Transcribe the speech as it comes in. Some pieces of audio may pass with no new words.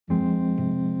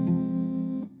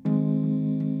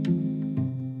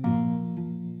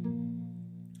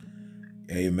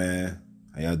Hey man,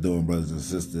 how y'all doing, brothers and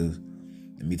sisters?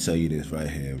 Let me tell you this right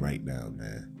here, right now,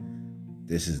 man.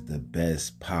 This is the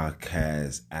best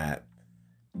podcast app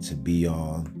to be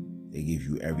on. They give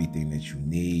you everything that you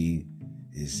need.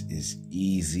 It's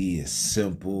easy, it's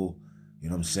simple. You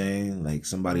know what I'm saying? Like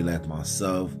somebody like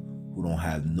myself who don't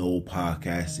have no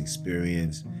podcast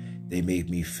experience, they make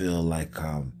me feel like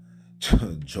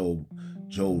Joe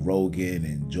Rogan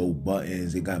and Joe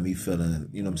Buttons. It got me feeling,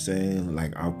 you know what I'm saying,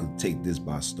 like I could take this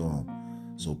by storm.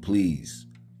 So please,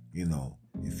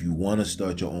 if you want to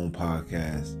start your own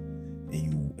podcast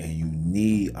and you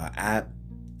need an app,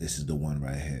 this is the one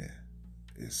right here.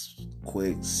 It's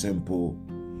quick, simple,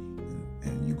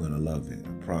 and you're gonna love it.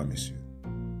 I promise you.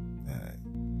 All right.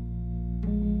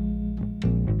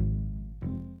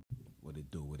 What it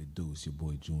do? It's your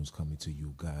boy Junes coming to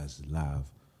you guys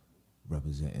live,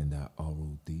 representing that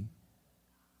ROD.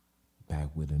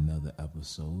 Back with another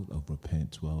episode of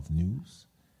Repent 12 News.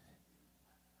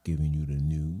 Giving you the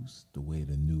news the way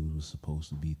the news was supposed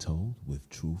to be told, with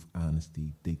truth,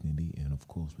 honesty, dignity, and of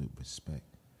course with respect.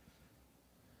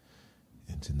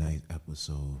 In tonight's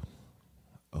episode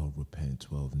of Repent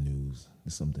 12 News,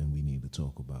 is something we need to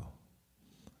talk about.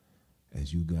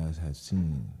 As you guys have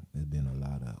seen, there's been a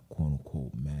lot of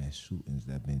quote-unquote mass shootings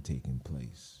that have been taking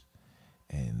place,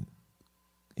 and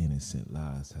innocent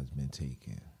lives has been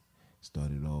taken.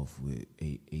 Started off with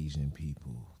 8 Asian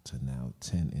people to now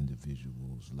 10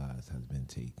 individuals' lives has been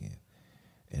taken.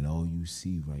 And all you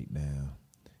see right now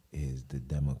is the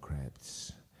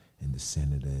Democrats and the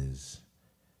senators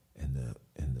and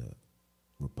the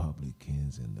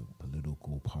Republicans and the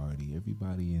political party.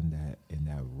 Everybody in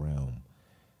that realm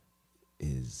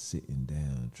is sitting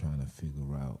down trying to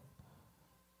figure out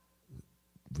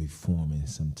reforming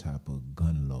some type of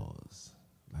gun laws.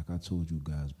 Like I told you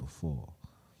guys before,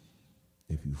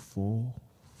 if you fall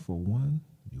for one,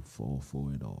 you fall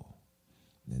for it all.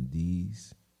 And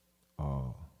these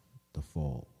are the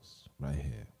falls right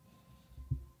here.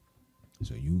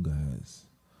 So you guys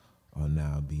are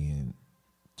now being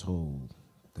told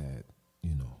that,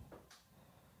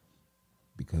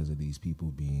 because of these people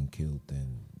being killed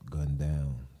and gunned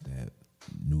down, that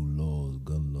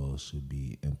gun laws should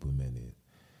be implemented.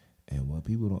 And what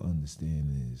people don't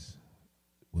understand is,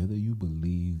 whether you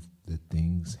believe the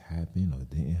things happened or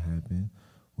didn't happen,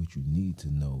 what you need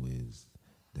to know is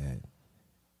that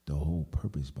the whole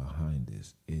purpose behind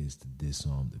this is to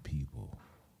disarm the people.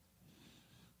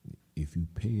 If you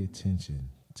pay attention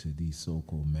to these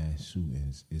so-called mass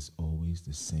shootings, it's always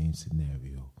the same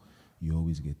scenario. You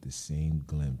always get the same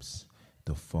glimpse.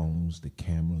 The phones, the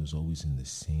camera is always in the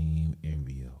same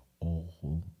area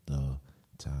all the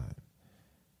time.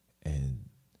 And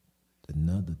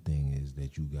another thing is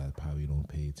that you guys probably don't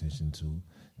pay attention to,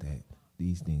 that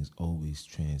these things always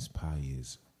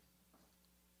transpires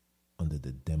under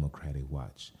the Democratic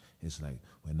watch. It's like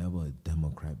whenever a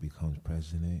Democrat becomes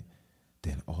president,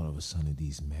 then all of a sudden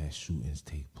these mass shootings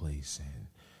take place, and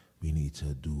we need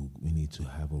to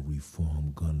have a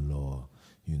reform gun law.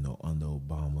 Under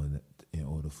Obama, in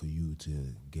order for you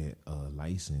to get a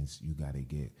license, you got to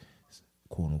get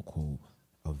quote unquote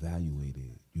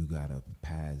evaluated. You gotta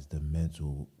pass the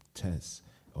mental tests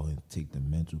or take the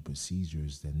mental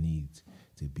procedures that need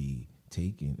to be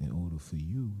taken in order for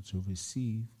you to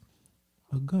receive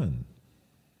a gun.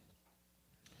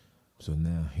 So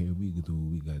now here we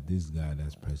got this guy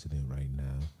that's president right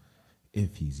now,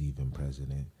 if he's even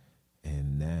president,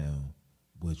 and now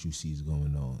what you see is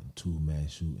going on, 2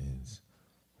 mass shootings.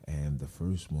 And the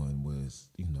first one was,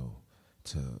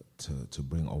 to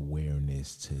bring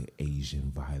awareness to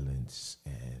Asian violence,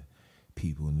 and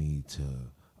people need to,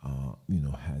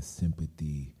 have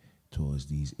sympathy towards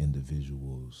these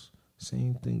individuals.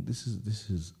 Same thing. This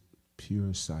is pure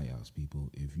psyops, people.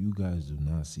 If you guys do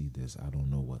not see this, I don't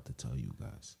know what to tell you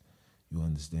guys. You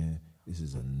understand? This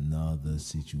is another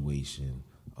situation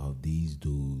of these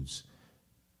dudes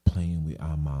playing with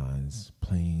our minds,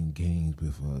 playing games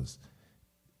with us,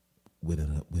 with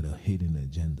a hidden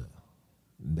agenda.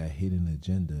 And that hidden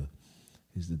agenda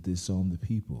is to disarm the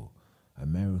people.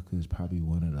 America is probably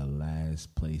one of the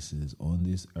last places on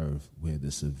this earth where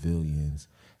the civilians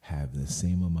have the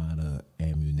same amount of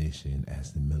ammunition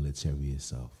as the military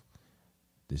itself.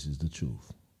 This is the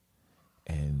truth.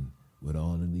 And with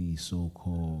all of these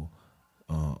so-called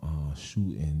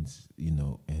shootings,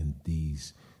 and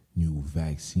these new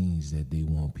vaccines that they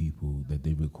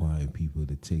require people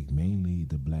to take, mainly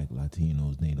the Black,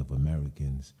 Latinos, Native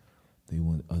Americans, they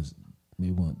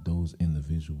want those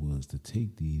individuals to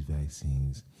take these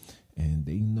vaccines, and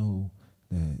they know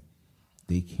that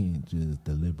they can't just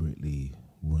deliberately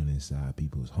run inside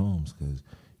people's homes, because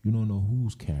You don't know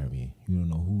who's carrying. You don't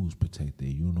know who's protected.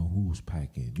 You don't know who's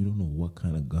packing. You don't know what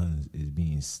kind of guns is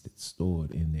being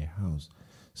stored in their house.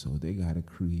 So they got to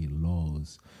create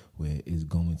laws where it's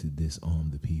going to disarm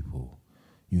the people.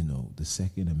 You know, the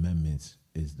Second Amendment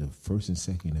is the First and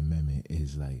Second Amendment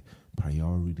is like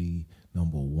priority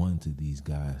number one to these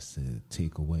guys to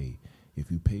take away. If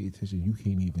you pay attention, you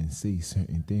can't even say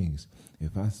certain things.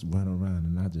 If I run around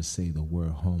and I just say the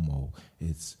word homo,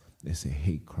 it's a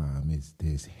hate crime. It's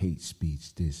this hate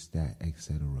speech, this, that,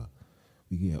 etc.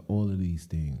 We get all of these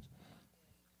things.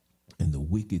 And the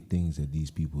wicked things that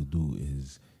these people do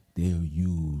is they'll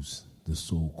use the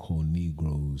so-called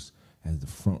Negroes as the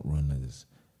front runners,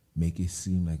 make it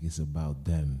seem like it's about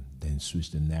them, then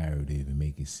switch the narrative and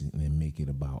make it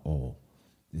about all.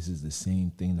 This is the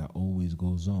same thing that always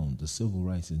goes on. The civil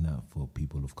rights is not for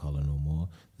people of color no more.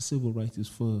 The civil rights is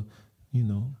for,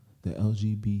 the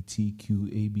LGBTQ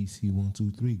ABC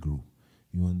 123 group.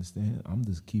 You understand? I'm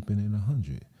just keeping it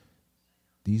 100.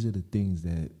 These are the things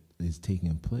that is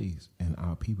taking place, and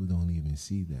our people don't even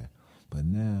see that. But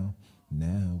now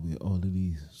with all of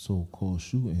these so-called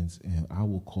shootings, and I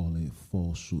will call it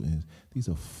false shootings, these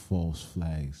are false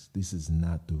flags. This is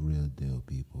not the real deal,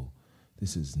 people.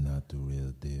 This is not the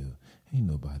real deal. Ain't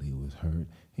nobody was hurt.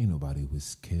 Ain't nobody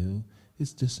was killed.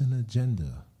 It's just an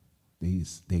agenda.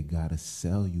 They gotta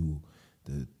sell you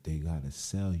the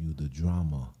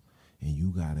drama, and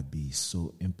you gotta be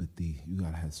so empathy. You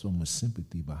gotta have so much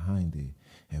sympathy behind it,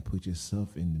 and put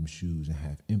yourself in them shoes and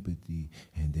have empathy,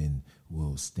 and then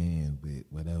we'll stand with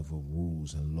whatever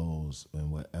rules and laws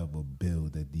and whatever bill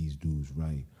that these dudes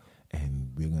write,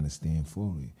 and we're gonna stand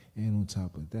for it. And on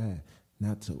top of that,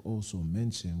 not to also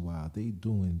mention, while they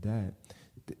doing that,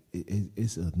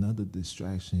 it's another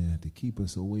distraction to keep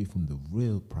us away from the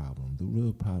real problem. The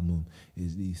real problem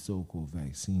is these so-called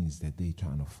vaccines that they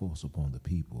trying to force upon the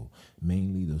people.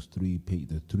 Mainly the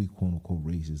three quote-unquote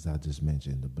races I just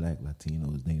mentioned, the Black,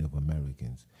 Latinos, Native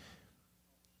Americans.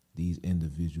 These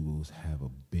individuals have a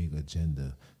big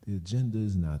agenda. The agenda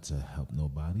is not to help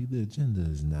nobody. The agenda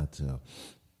is not to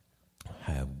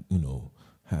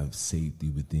have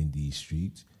safety within these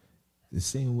streets. The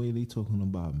same way they talking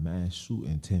about mass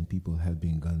shooting, 10 people have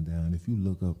been gunned down. If you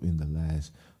look up in the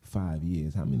last 5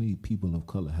 years, how many people of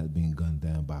color have been gunned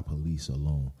down by police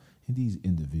alone? And these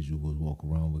individuals walk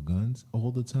around with guns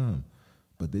all the time.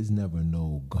 But there's never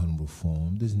no gun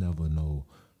reform. There's never no,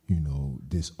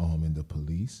 disarming the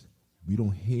police. We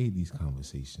don't hear these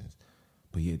conversations.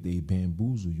 But yet they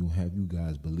bamboozle you, have you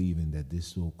guys believing that this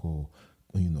so-called,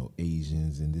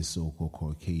 Asians and this so-called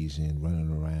Caucasian running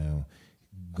around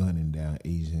gunning down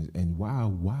Asians. And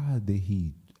why did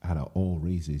he, out of all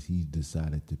races, he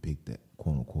decided to pick that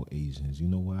quote-unquote Asians? You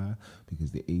know why?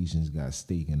 Because the Asians got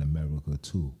stake in America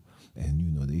too. And,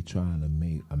 they trying to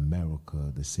make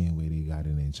America the same way they got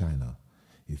it in China.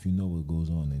 If you know what goes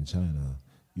on in China,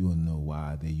 you'll know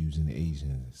why they're using the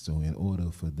Asians. So in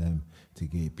order for them to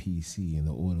get PC, in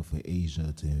order for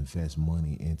Asia to invest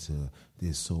money into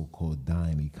this so-called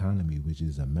dying economy, which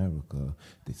is America,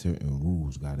 the certain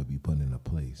rules got to be put into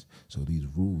place. So these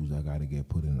rules that got to get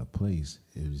put into place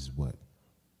is what?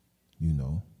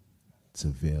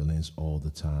 Surveillance all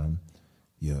the time.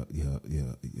 You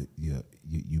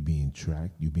being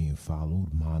tracked, you being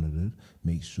followed, monitored,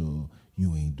 make sure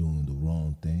you ain't doing the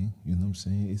wrong thing. You know what I'm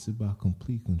saying? It's about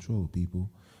complete control, people.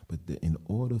 But in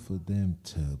order for them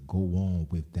to go on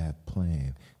with that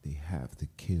plan, they have to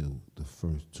kill the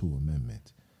first two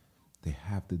amendments. They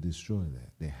have to destroy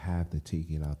that. They have to take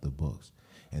it out the books.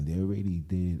 And they already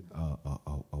did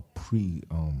a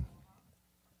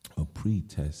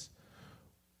pre-test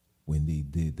when they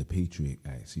did the Patriot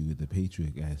Act. See, what the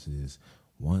Patriot Act is,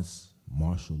 once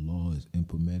martial law is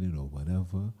implemented or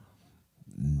whatever,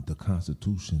 the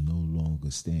Constitution no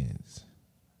longer stands.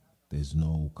 There's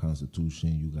no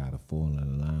Constitution. You got to fall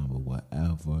in line with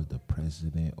whatever the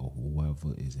president or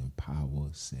whoever is in power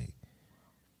say.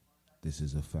 This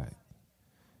is a fact.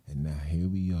 And now here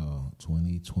we are,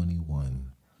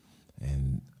 2021,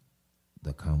 and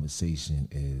the conversation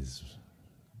is,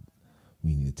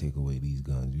 we need to take away these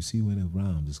guns. You see when it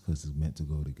rhymes, it's because it's meant to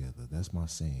go together. That's my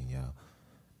saying, y'all.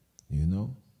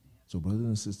 So brothers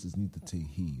and sisters need to take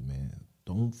heed, man.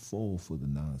 Don't fall for the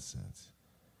nonsense.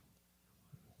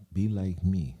 Be like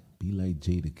me. Be like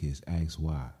Jadakiss. Ask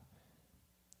why.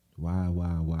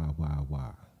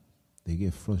 Why? They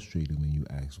get frustrated when you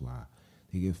ask why.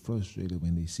 They get frustrated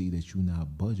when they see that you're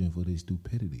not budging for their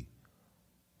stupidity.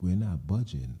 We're not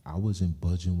budging. I wasn't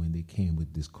budging when they came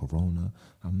with this corona.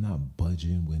 I'm not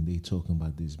budging when they talking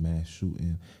about this mass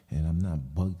shooting, and I'm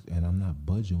not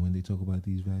budging when they talk about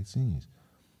these vaccines.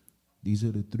 These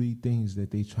are the three things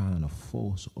that they trying to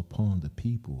force upon the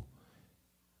people.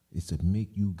 It's to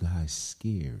make you guys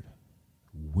scared,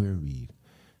 worried,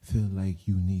 feel like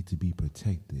you need to be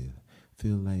protected,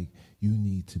 feel like you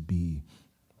need to be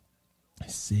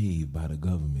saved by the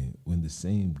government, when the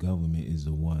same government is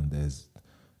the one that's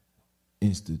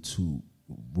institute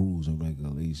rules and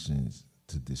regulations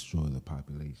to destroy the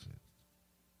population.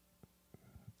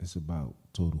 It's about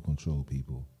total control,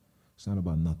 people. It's not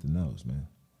about nothing else, man.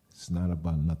 It's not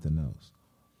about nothing else.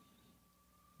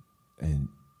 And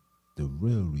the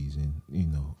real reason,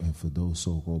 and for those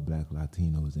so-called Black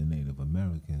Latinos and Native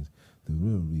Americans, the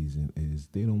real reason is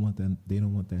they don't want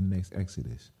that next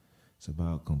exodus. It's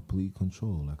about complete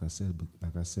control. Like I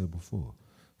said before,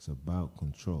 it's about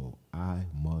control. I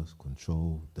must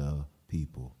control the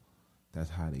people. That's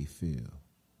how they feel.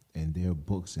 In their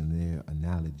books and their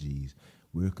analogies,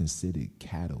 we're considered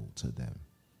cattle to them.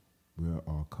 We're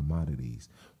our commodities.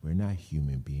 We're not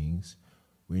human beings.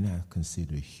 We're not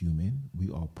considered human. We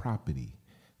are property.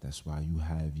 That's why you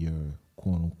have your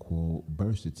quote-unquote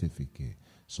birth certificate,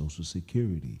 Social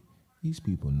Security. These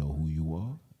people know who you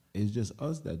are. It's just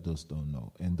us that just don't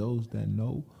know. And those that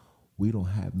know, we don't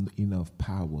have enough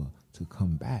power to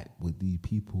combat what these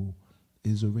people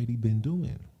is already been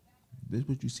doing. This is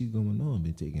what you see going on,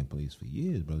 been taking place for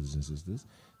years, brothers and sisters.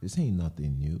 This ain't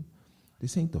nothing new.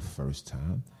 This ain't the first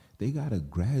time. They got to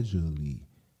gradually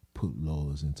put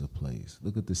laws into place.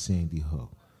 Look at the Sandy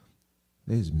Hook.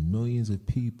 There's millions of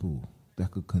people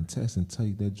that could contest and tell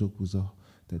you that joint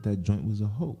was a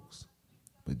hoax.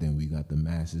 But then we got the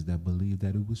masses that believe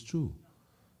that it was true.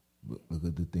 But look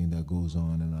at the thing that goes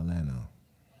on in Atlanta.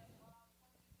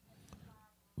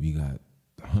 We got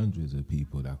hundreds of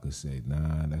people that could say,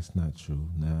 nah, that's not true.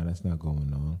 Nah, that's not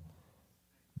going on.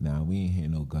 Nah, we ain't hear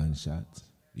no gunshots.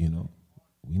 We didn't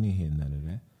hear none of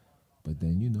that. But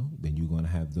then, then you're going to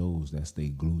have those that stay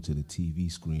glued to the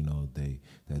TV screen all day,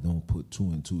 that don't put two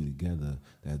and two together,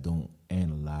 that don't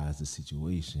analyze the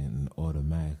situation and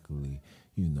automatically,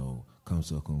 comes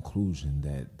to a conclusion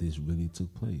that this really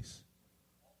took place.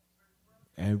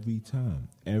 Every time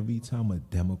a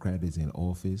Democrat is in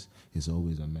office, it's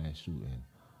always a mass shooting.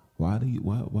 Why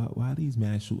these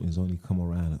mass shootings only come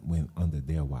around when under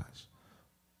their watch?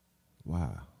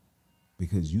 Why?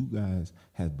 Because you guys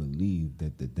have believed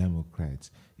that the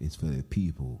Democrats is for the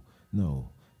people.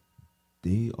 No,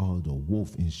 they are the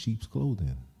wolf in sheep's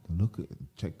clothing.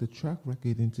 Check the track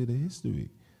record into the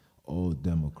history. All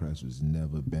Democrats was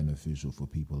never beneficial for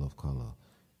people of color.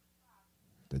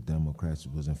 The Democrats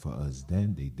wasn't for us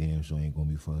then. They damn sure ain't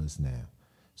gonna be for us now.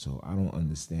 So I don't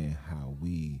understand how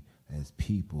we as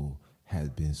people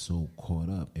have been so caught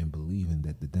up in believing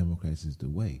that the Democrats is the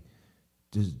way.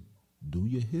 Just do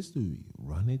your history.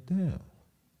 Run it down.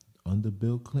 Under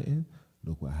Bill Clinton,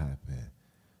 look what happened.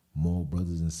 More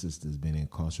brothers and sisters been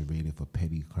incarcerated for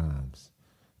petty crimes.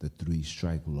 The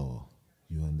 3-strike law.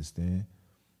 You understand?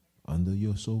 Under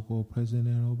your so-called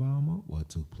President Obama, what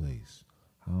took place?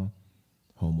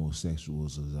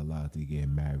 Homosexuals is allowed to get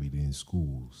married in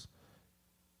schools.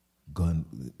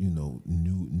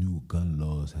 New gun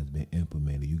laws has been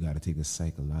implemented. You got to take a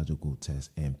psychological test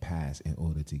and pass in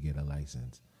order to get a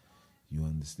license. You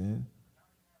understand?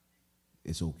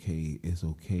 It's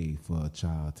okay for a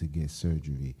child to get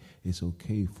surgery. It's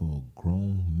okay for a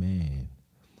grown man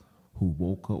who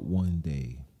woke up one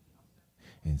day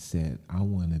and said, I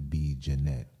want to be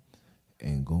Jeanette,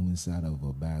 and go inside of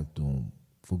a bathroom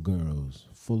for girls,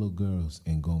 full of girls,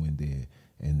 and go in there,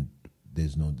 and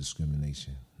there's no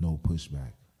discrimination, no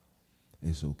pushback.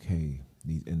 It's okay.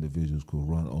 These individuals could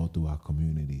run all through our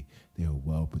community. They are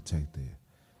well protected.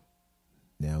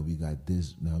 Now we got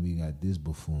this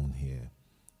buffoon here,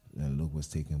 and look what's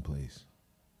taking place.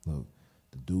 Look,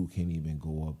 the dude can't even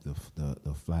go up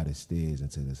the flight of stairs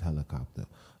into this helicopter.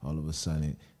 All of a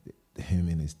sudden, him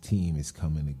and his team is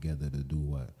coming together to do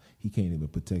what? He can't even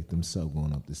protect himself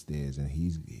going up the stairs,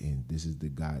 and this is the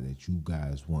guy that you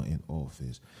guys want in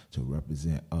office to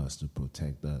represent us, to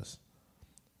protect us.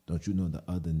 Don't you know the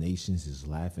other nations is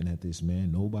laughing at this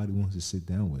man? Nobody wants to sit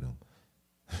down with him.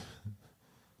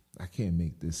 I can't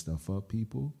make this stuff up,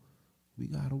 people. We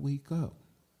gotta wake up.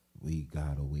 We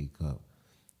gotta wake up.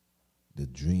 The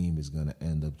dream is gonna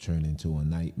end up turning into a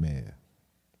nightmare.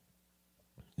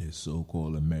 This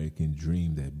so-called American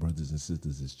dream that brothers and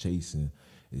sisters is chasing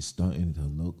is starting to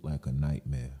look like a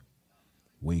nightmare.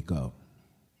 Wake up.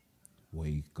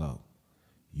 Wake up.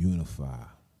 Unify.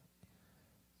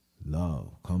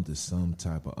 Love. Come to some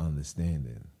type of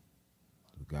understanding.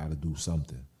 We gotta do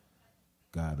something.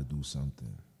 Gotta do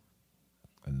something.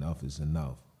 Enough is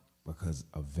enough. Because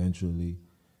eventually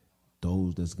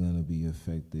those that's going to be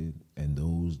affected and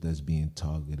those that's being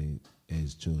targeted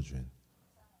as children.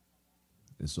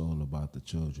 It's all about the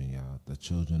children, y'all. The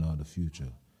children are the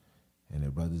future. And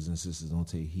if brothers and sisters don't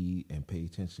take heed and pay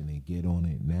attention and get on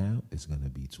it now, it's going to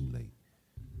be too late.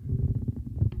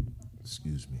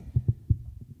 Excuse me.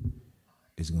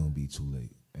 It's going to be too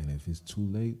late. And if it's too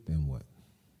late, then what?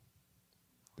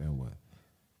 Then what?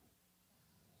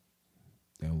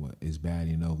 Then what? It's bad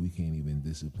enough we can't even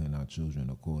discipline our children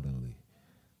accordingly.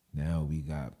 Now we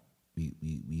got,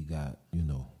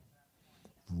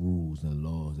 rules and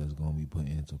laws that's going to be put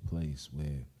into place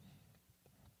where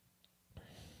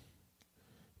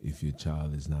if your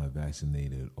child is not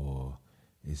vaccinated or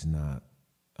it's not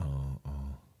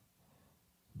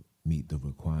meet the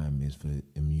requirements for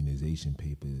immunization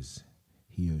papers,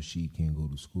 he or she can't go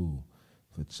to school.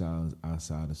 If a child's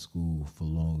outside of school for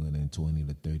longer than 20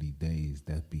 to 30 days,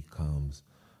 that becomes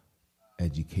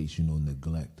educational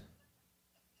neglect.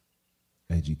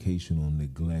 Educational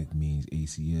neglect means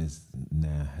ACS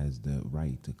now has the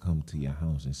right to come to your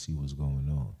house and see what's going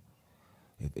on.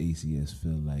 If ACS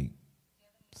feel like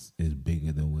it's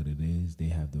bigger than what it is, they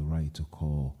have the right to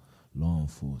call law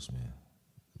enforcement.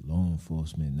 Law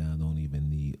enforcement now don't even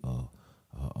need a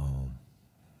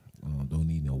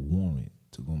warrant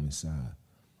to go inside.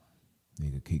 They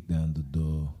could kick down the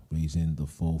door, raise in the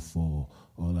 4-4.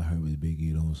 All I heard was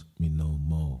Biggie don't me no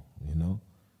more.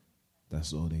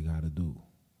 That's all they gotta do.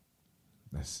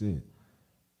 That's it.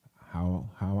 How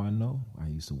I know? I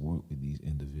used to work with these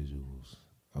individuals.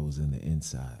 I was in the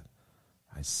inside.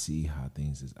 I see how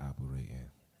things is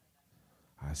operating.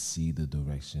 I see the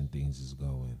direction things is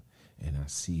going, and I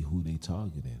see who they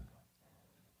targeting.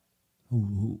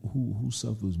 Who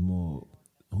suffers more?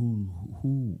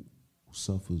 Who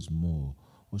suffers more?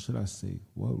 Or should I say,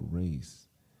 what race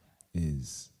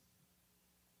is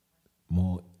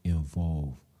more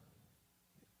involved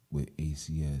with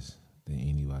ACS than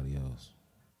anybody else?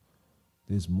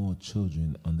 There's more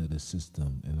children under the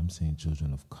system, and I'm saying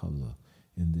children of color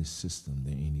in this system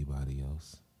than anybody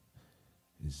else.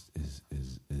 Is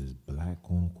black,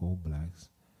 quote unquote blacks,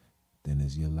 then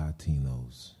is your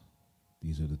Latinos.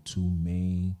 These are the two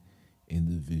main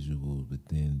individuals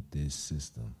within this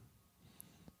system.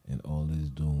 And all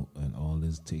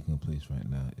is taking place right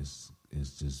now is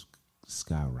just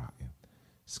skyrocketing.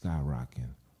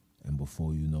 And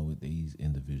before you know it, these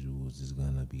individuals is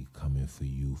gonna be coming for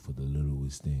you for the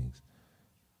littlest things.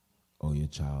 Oh, your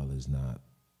child is not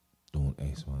doing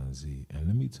X, Y, and Z. And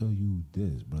let me tell you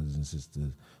this, brothers and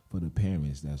sisters, for the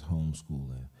parents that's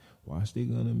homeschooling, watch, they're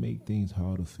gonna make things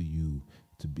harder for you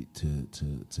to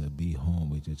be home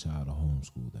with your child or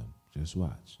homeschool them. Just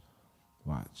watch.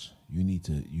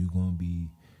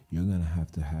 You're gonna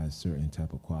have to have certain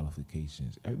type of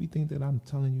qualifications. Everything that I'm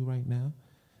telling you right now,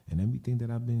 and everything that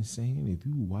I've been saying, if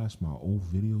you watch my old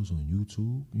videos on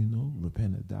YouTube,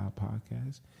 Repent or Die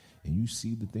podcast, and you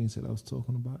see the things that I was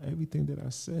talking about, everything that I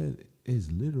said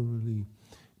is literally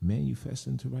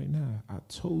manifesting to right now. I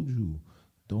told you,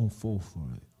 don't fall for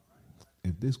it.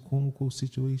 If this quote-unquote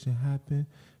situation happened,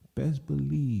 best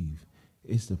believe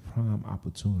it's the prime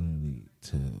opportunity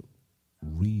to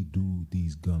redo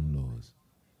these gun laws.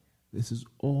 This is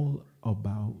all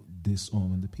about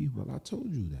disarming the people. I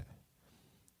told you that.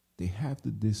 They have to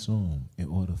disarm in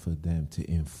order for them to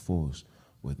enforce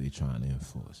what they're trying to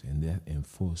enforce. And that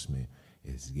enforcement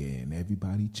is getting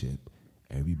everybody chipped,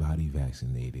 everybody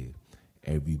vaccinated,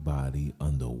 everybody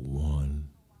under one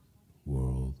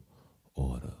world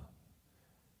order.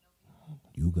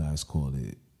 You guys call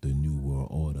it the New World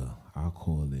Order. I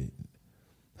call it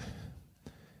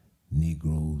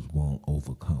Negroes Won't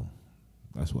Overcome.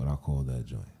 That's what I call that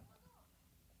joint.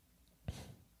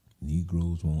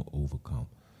 Negroes Won't Overcome.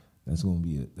 That's gonna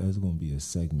be a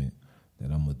segment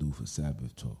that I'm gonna do for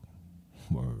Sabbath Talk.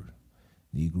 Word.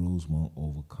 Negroes Won't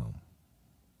Overcome.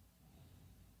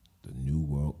 The New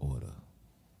World Order.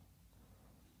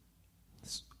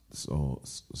 It's all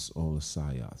the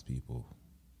psyops, people.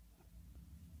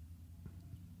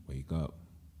 Wake up.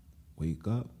 Wake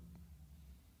up.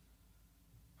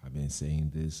 I've been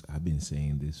saying this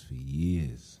for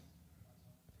years.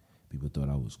 People thought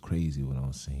I was crazy when I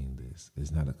was saying this.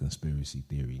 It's not a conspiracy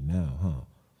theory now, huh?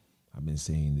 I've been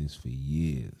saying this for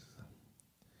years.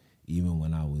 Even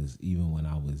when I was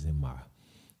in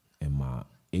my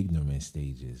ignorant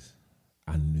stages,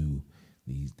 I knew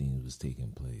these things was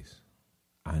taking place.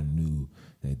 I knew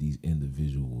that these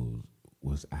individuals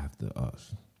was after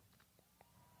us.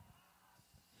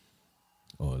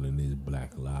 All of this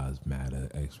Black Lives Matter,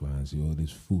 X, Y, and Z, all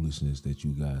this foolishness that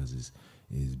you guys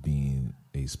is being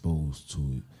exposed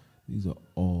to, these are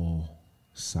all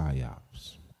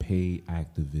psyops, paid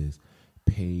activists,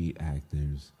 paid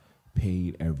actors,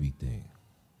 paid everything.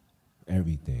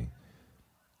 Everything.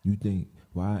 You think,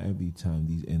 why every time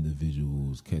these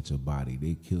individuals catch a body,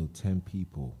 they kill 10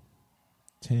 people?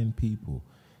 10 people.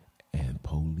 And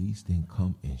police didn't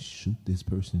come and shoot this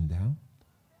person down?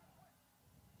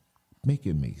 Make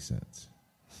it make sense.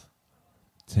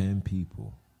 10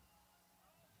 people.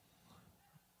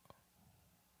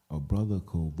 A brother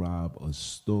could rob a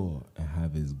store and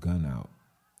have his gun out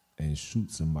and shoot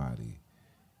somebody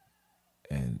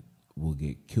and will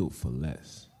get killed for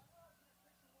less.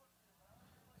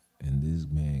 And this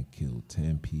man killed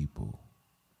 10 people.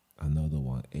 Another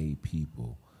one, 8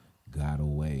 people, got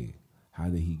away. How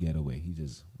did he get away? He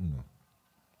just,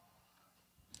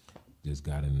 just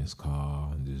got in his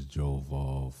car and just drove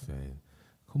off. And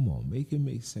come on, make it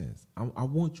make sense. I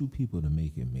want you people to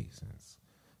make it make sense.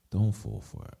 Don't fall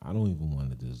for it. I don't even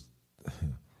want to just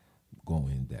go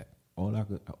in depth. All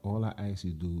I ask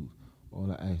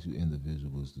you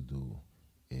individuals to do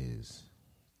is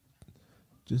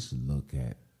just look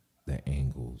at the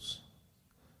angles,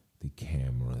 the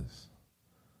cameras.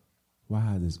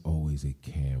 Why there's always a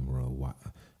camera? Why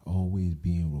always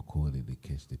being recorded to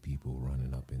catch the people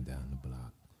running up and down the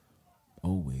block?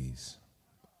 Always.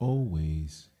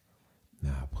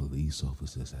 Now, police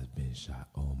officers has been shot.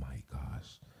 Oh my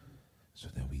gosh. So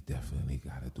then we definitely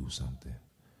got to do something.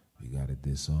 We got to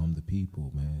disarm the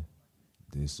people, man.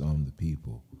 Disarm the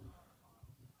people.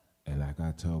 And like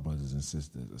I tell brothers and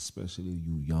sisters, especially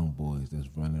you young boys that's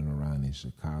running around in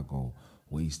Chicago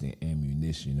wasting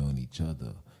ammunition on each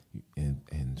other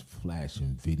and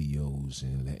flashing videos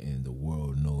and letting the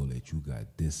world know that you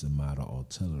got this amount of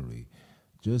artillery,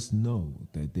 just know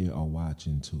that they are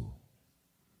watching too.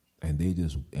 And they're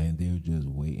just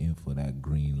waiting for that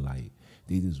green light.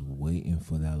 They just waiting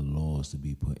for that laws to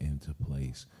be put into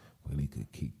place where they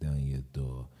could kick down your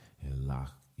door and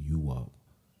lock you up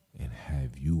and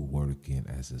have you working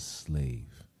as a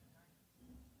slave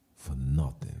for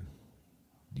nothing.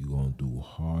 You're going to do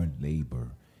hard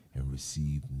labor and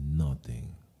receive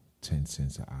nothing. 10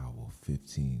 cents an hour,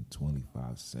 15,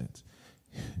 25 cents.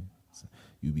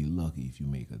 You'd be lucky if you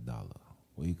make $1.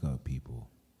 Wake up, people.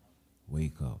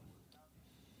 Wake up.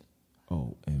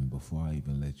 Oh, and before I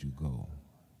even let you go,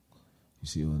 you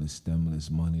see all the stimulus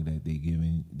money that they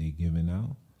giving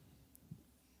out?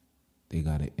 They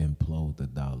got to implode the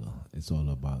dollar. It's all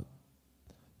about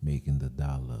making the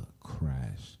dollar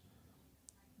crash.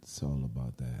 It's all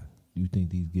about that. You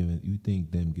think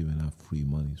them giving out free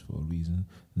monies for a reason?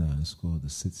 Nah, it's called the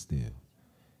sit still.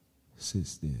 Sit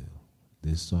still.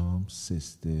 This psalm, sit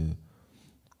still,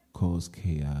 cause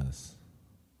chaos,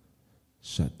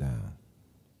 shut down,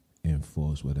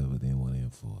 enforce whatever they want to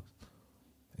enforce.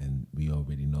 And we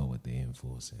already know what they're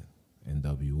enforcing.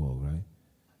 NWO, right?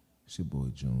 It's your boy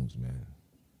Jones, man.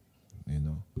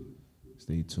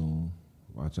 Stay tuned.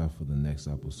 Watch out for the next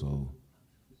episode.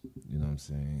 You know what I'm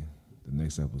saying? The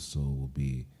next episode will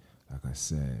be, like I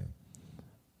said,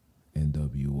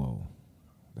 NWO.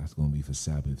 That's going to be for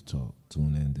Sabbath Talk.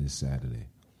 Tune in this Saturday.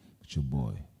 It's your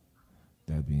boy.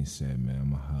 That being said, man, I'm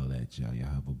going to holler at y'all. Y'all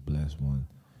have a blessed one.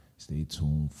 Stay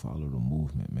tuned. Follow the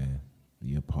movement, man.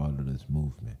 Be a part of this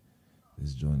movement.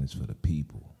 This joint is for the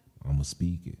people. I'm going to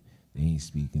speak it. They ain't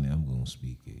speaking it. I'm going to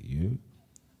speak it. You heard?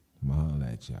 I'm going to holler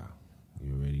at y'all.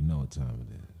 You already know what time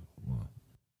it is. Come on.